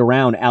rallied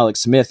around Alex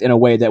Smith in a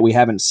way that we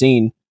haven't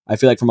seen, I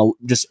feel like, from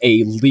just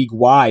a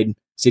league-wide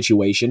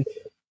situation.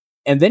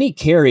 And then he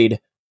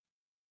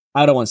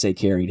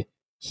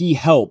he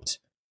helped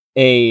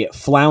a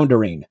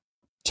floundering,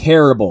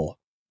 terrible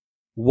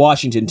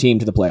Washington team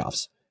to the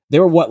playoffs. They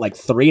were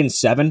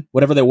 3-7,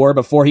 whatever they were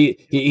before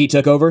he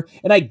took over.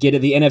 And I get it.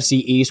 The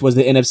NFC East was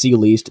the NFC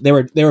least. They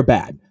were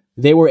bad.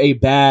 They were a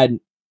bad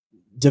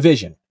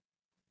division.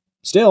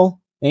 Still,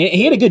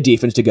 he had a good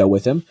defense to go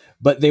with him,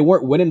 but they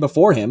weren't winning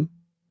before him.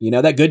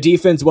 That good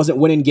defense wasn't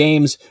winning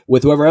games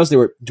with whoever else. They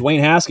were Dwayne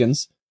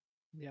Haskins.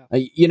 Yeah.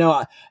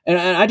 And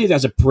I do think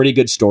that's a pretty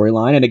good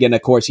storyline. And again,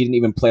 of course, he didn't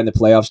even play in the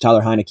playoffs.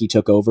 Tyler Heineke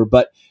took over,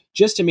 but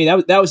just to me,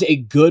 that was a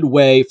good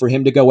way for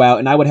him to go out,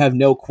 and I would have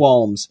no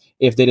qualms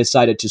if they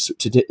decided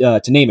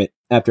to name it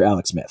after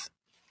Alex Smith.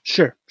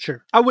 Sure.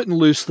 I wouldn't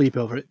lose sleep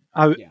over it.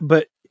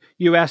 But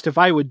you asked if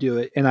I would do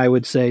it, and I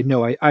would say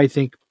no. I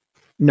think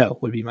no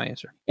would be my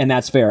answer, and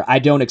that's fair. I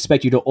don't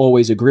expect you to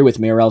always agree with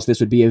me, or else this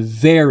would be a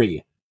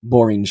very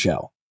boring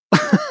show.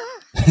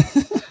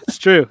 It's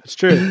true.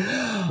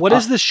 What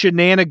is the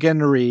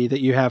shenaniganery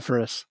that you have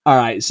for us? All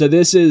right, so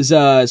this is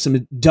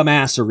some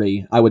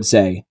dumbassery, I would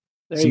say.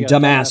 Some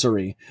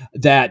dumbassery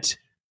that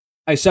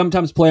I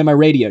sometimes play on my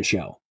radio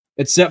show.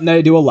 It's something that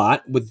I do a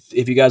lot with.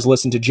 If you guys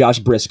listen to Josh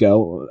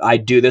Briscoe, I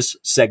do this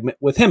segment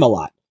with him a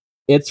lot.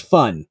 It's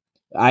fun.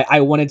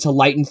 I wanted to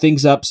lighten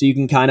things up so you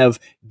can kind of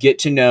get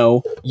to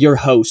know your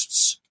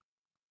hosts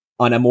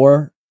on a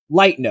more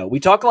light note.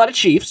 We talk a lot of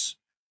Chiefs,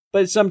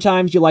 but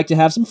sometimes you like to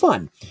have some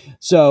fun.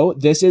 So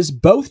this is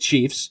both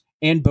Chiefs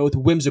and both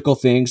whimsical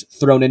things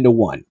thrown into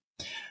one.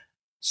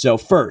 So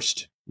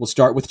first, we'll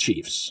start with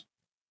Chiefs.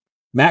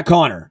 Matt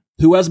Connor,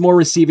 who has more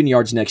receiving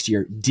yards next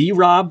year,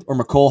 D-Rob or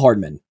McCole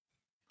Hardman?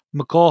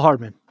 McCole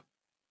Hardman.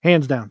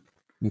 Hands down.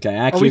 Okay, I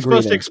Are actually we agree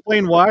supposed there. to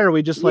explain why, or are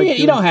we just like...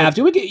 You don't have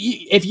to.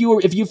 If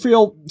you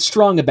feel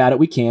strong about it,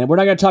 we can. We're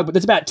not going to talk, but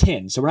it's about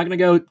 10, so we're not going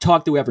to go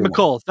talk through everyone.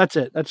 McCole, that's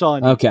it. That's all I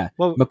need. Okay.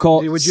 Well,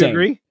 McCole, would you same.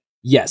 agree?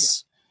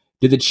 Yes.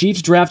 Did the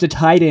Chiefs draft a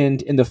tight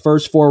end in the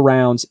first 4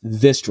 rounds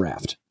this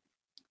draft?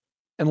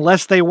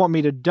 Unless they want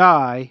me to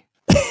die,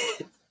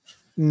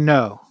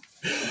 no.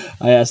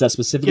 I asked that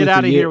specifically Get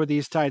out for of you. here with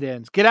these tight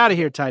ends. Get out of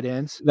here, tight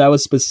ends. That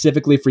was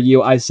specifically for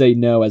you. I say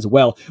no as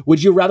well.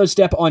 Would you rather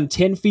step on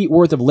 10 feet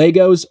worth of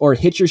Legos or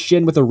hit your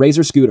shin with a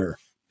Razor scooter?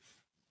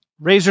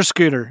 Razor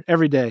scooter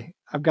every day.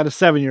 I've got a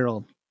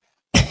 7-year-old.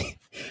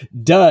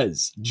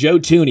 Does Joe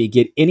Tooney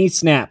get any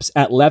snaps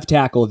at left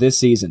tackle this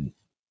season?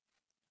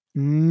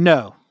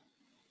 No.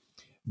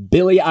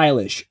 Billie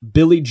Eilish,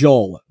 Billy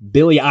Joel,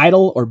 Billy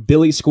Idol, or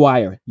Billy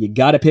Squire? You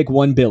got to pick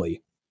one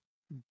Billy.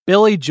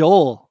 Billy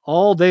Joel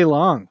all day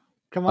long.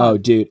 Come on. Oh,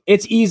 dude.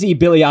 It's easy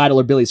Billy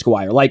Idol or Billy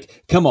Squire.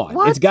 Like, come on.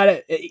 What? It's got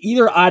to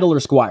either Idol or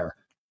Squire.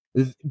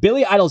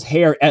 Billy Idol's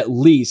hair at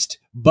least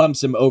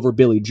bumps him over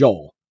Billy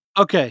Joel.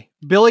 Okay.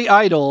 Billy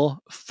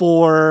Idol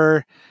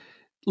for,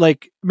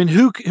 like, I mean,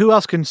 who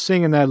else can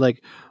sing in that,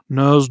 like,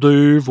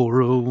 Nasty for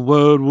a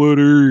wet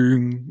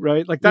wedding,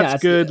 right? Like,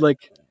 that's good.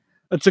 Like,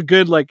 that's a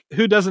good, like,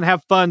 who doesn't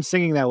have fun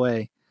singing that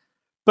way?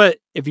 But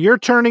if you're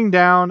turning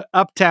down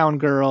Uptown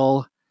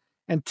Girl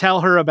and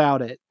tell her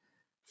about it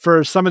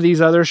for some of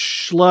these other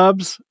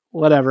schlubs,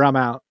 whatever, I'm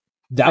out.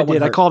 I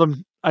did. I called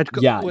him.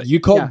 You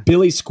called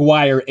Billy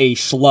Squire a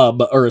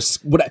schlub or I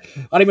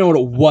don't even know what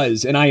it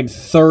was, and I am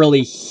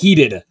thoroughly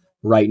heated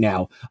right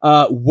now.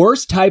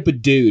 Worst type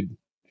of dude,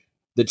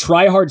 the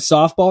try-hard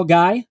softball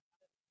guy?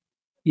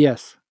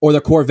 Yes. Or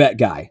the Corvette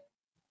guy?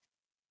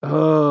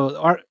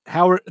 Oh,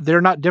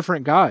 they're not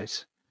different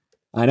guys?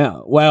 I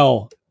know.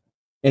 Well,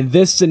 in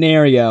this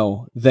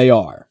scenario, they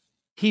are.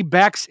 He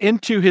backs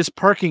into his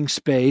parking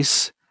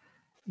space,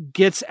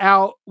 gets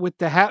out with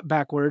the hat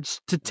backwards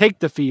to take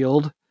the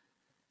field.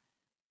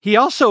 He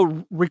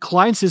also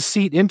reclines his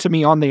seat into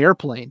me on the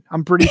airplane.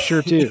 I'm pretty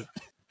sure too.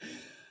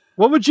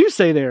 What would you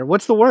say there?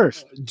 What's the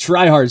worst?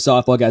 Try-hard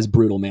softball guy's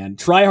brutal, man.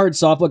 Try-hard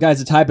softball guy's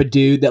the type of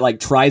dude that like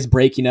tries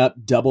breaking up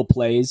double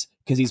plays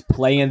because he's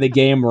playing the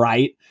game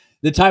right.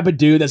 The type of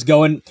dude that's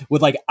going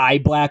with like eye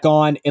black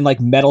on and like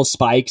metal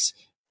spikes.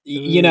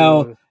 You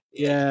know,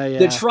 yeah.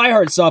 The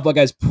try-hard softball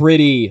guy's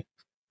pretty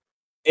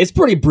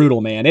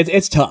brutal, man.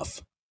 It's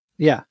tough.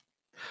 Yeah.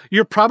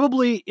 You're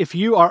probably, if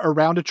you are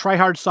around a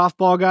try-hard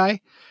softball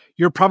guy,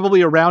 you're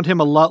probably around him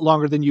a lot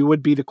longer than you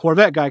would be the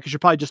Corvette guy because you're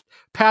probably just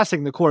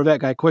passing the Corvette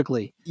guy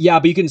quickly. Yeah,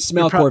 but you can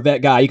smell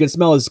Corvette guy. You can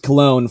smell his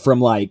cologne from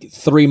like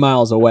 3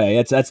 miles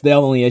away. That's the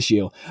only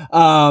issue.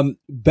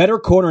 Better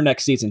corner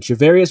next season,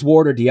 Charvarius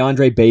Ward or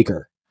DeAndre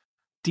Baker?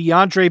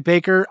 DeAndre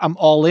Baker. I'm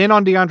all in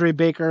on DeAndre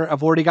Baker.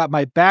 I've already got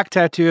my back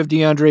tattoo of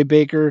DeAndre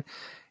Baker.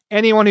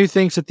 Anyone who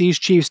thinks that these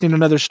Chiefs need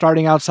another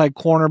starting outside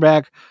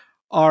cornerback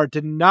are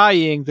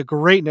denying the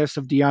greatness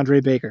of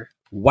DeAndre Baker.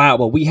 Wow,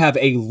 well, we have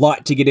a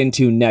lot to get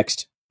into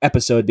next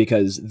episode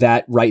because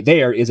that right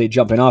there is a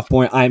jumping off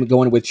point. I'm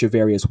going with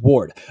Charvarius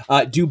Ward.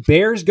 Do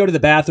bears go to the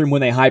bathroom when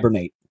they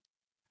hibernate?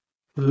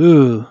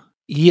 Ooh,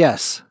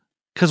 yes.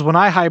 Because when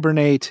I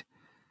hibernate,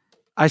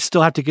 I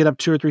still have to get up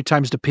 2 or 3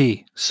 times to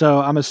pee. So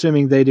I'm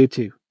assuming they do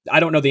too. I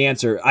don't know the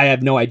answer. I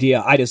have no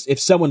idea. If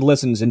someone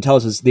listens and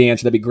tells us the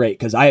answer, that'd be great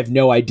because I have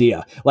no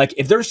idea. Like,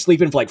 if they're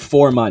sleeping for like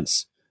 4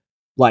 months,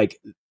 like,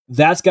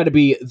 that's got to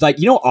be like,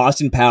 you know,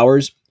 Austin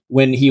Powers,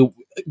 when he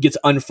gets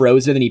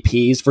unfrozen and he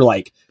pees for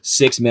like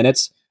 6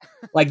 minutes,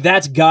 like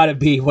that's got to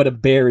be what a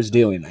bear is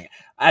doing. Like,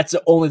 that's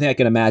the only thing I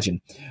can imagine.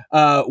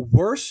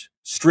 Worst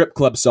strip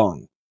club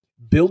song: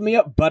 "Build Me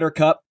Up,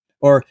 Buttercup,"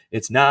 or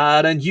 "It's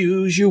Not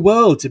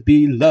Unusual to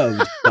Be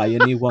Loved by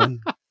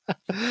Anyone."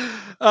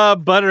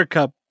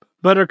 Buttercup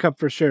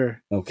for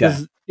sure. Okay,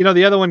 you know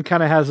the other one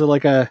kind of has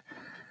a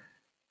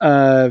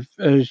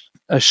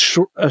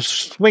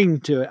swing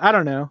to it. I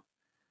don't know.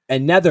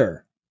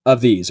 Another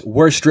of these,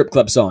 worst strip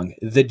club song: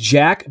 "The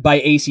Jack"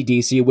 by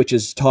AC/DC, which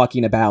is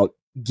talking about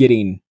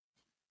getting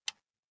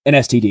an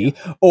STD,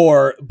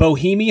 or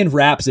 "Bohemian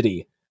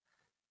Rhapsody."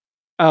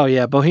 Oh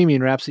yeah,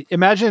 Bohemian Rhapsody.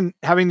 Imagine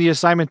having the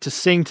assignment to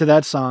sing to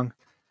that song.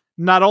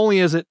 Not only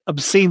is it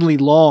obscenely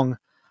long,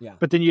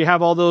 but then you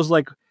have all those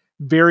like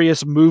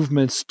various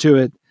movements to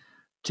it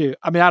too.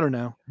 I mean, I don't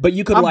know. But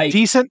you could I'm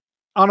decent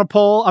on a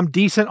pole,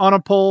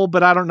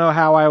 but I don't know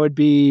how I would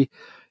be,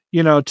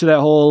 you know, to that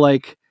whole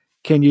like,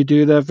 can you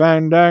do the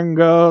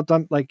fandango?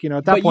 Like, you know,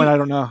 at that point, I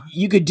don't know.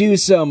 You could do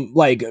some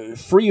like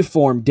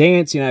freeform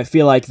dancing. I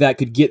feel like that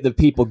could get the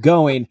people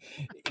going.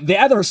 The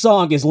other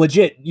song is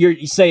legit. You're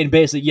saying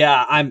basically,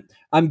 yeah,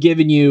 I'm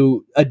giving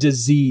you a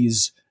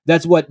disease.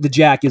 That's what "The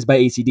Jack" is by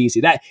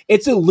AC/DC. That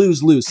it's a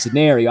lose-lose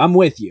scenario. I'm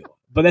with you,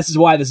 but this is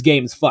why this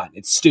game is fun.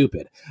 It's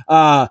stupid.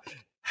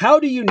 How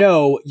do you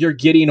know you're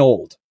getting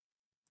old?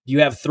 Do you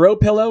have throw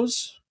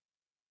pillows,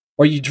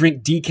 or you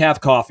drink decaf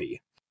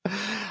coffee?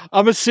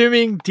 I'm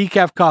assuming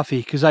decaf coffee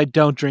because I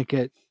don't drink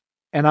it,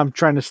 and I'm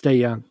trying to stay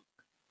young.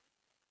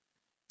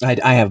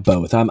 I have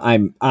both. I'm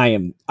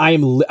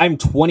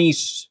 20,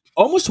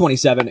 almost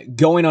 27,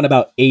 going on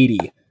about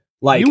 80.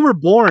 Like, you were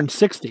born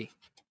 60.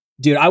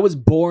 Dude, I was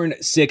born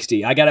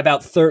 60. I got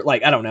about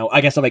I don't know.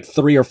 I guess I'm like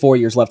 3 or 4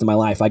 years left in my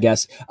life, I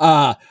guess.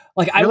 I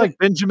like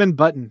Benjamin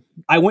Button.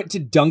 I went to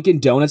Dunkin'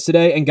 Donuts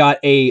today and got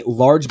a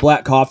large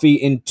black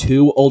coffee and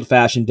 2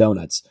 old-fashioned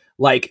donuts.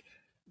 Like,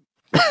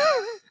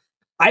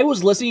 I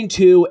was listening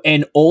to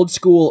an old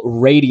school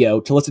radio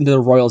to listen to the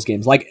Royals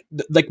games, like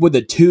with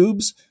the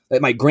tubes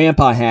that my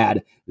grandpa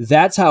had.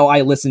 That's how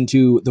I listened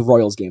to the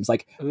Royals games.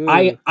 Like,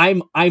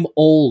 I'm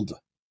old.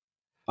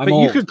 But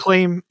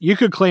you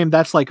could claim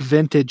that's like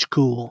vintage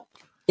cool.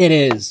 It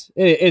is.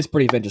 It is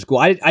pretty vintage cool.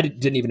 I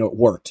didn't even know it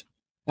worked.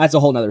 That's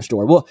a whole nother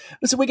story. Well,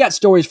 listen, we got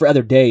stories for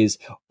other days.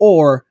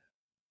 Or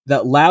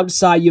that loud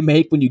sigh you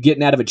make when you're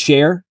getting out of a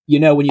chair. You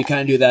know, when you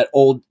kind of do that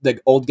old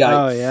guy.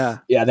 Oh, yeah.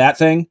 Yeah, that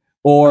thing.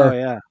 Or,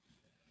 oh,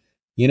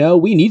 yeah.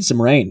 We need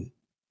some rain.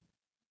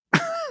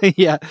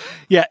 Yeah.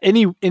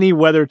 Any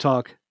weather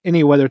talk.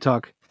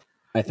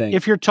 I think.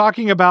 If you're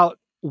talking about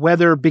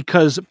weather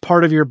because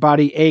part of your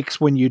body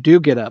aches when you do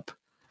get up,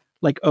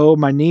 like, oh,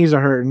 my knees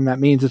are hurting, that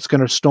means it's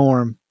going to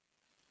storm.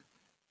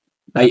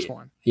 That's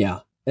one. Yeah.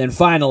 And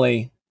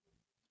finally,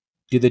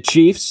 do the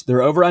Chiefs,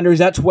 their over-unders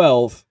at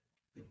 12.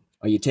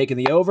 Are you taking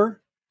the over?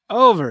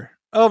 Over.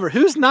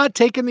 Who's not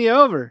taking the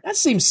over? That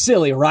seems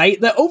silly, right?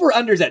 The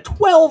over-unders at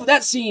 12,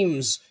 that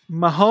seems...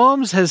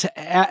 Mahomes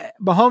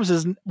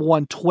has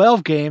won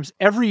 12 games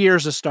every year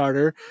as a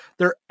starter.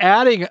 They're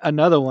adding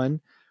another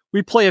one.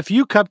 We play a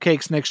few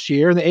cupcakes next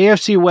year. The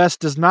AFC West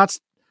does not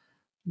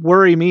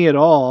worry me at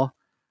all.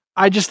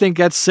 I just think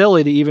that's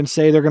silly to even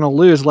say they're going to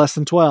lose less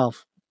than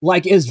 12.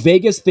 Like, is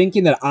Vegas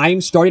thinking that I'm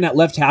starting at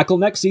left tackle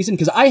next season?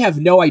 Because I have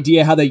no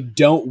idea how they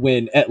don't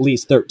win at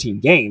least 13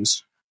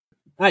 games.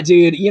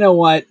 Dude, you know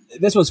what?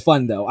 This was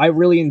fun, though. I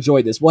really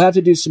enjoyed this. We'll have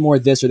to do some more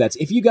this or that.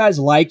 If you guys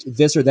liked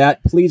this or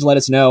that, please let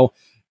us know.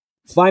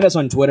 Find us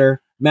on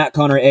Twitter. Matt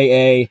Connor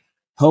AA.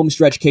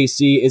 Homestretch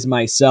KC is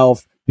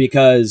myself,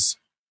 because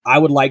I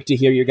would like to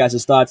hear your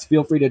guys' thoughts.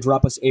 Feel free to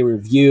drop us a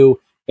review.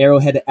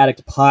 Arrowhead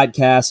Addict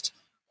Podcast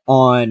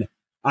on...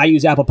 I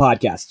use Apple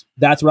Podcasts.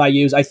 That's what I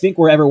use. I think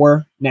we're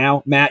everywhere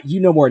now. Matt, you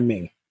know more than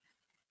me.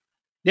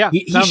 Yeah,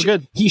 sounds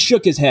good. He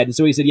shook his head, and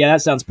so he said, yeah,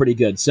 that sounds pretty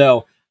good.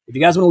 So if you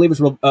guys want to leave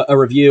us a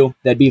review,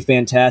 that'd be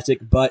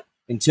fantastic. But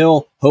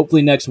until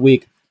hopefully next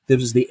week,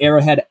 this is the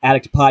Arrowhead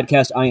Addict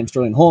Podcast. I am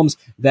Sterling Holmes.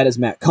 That is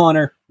Matt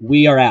Connor.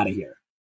 We are out of here.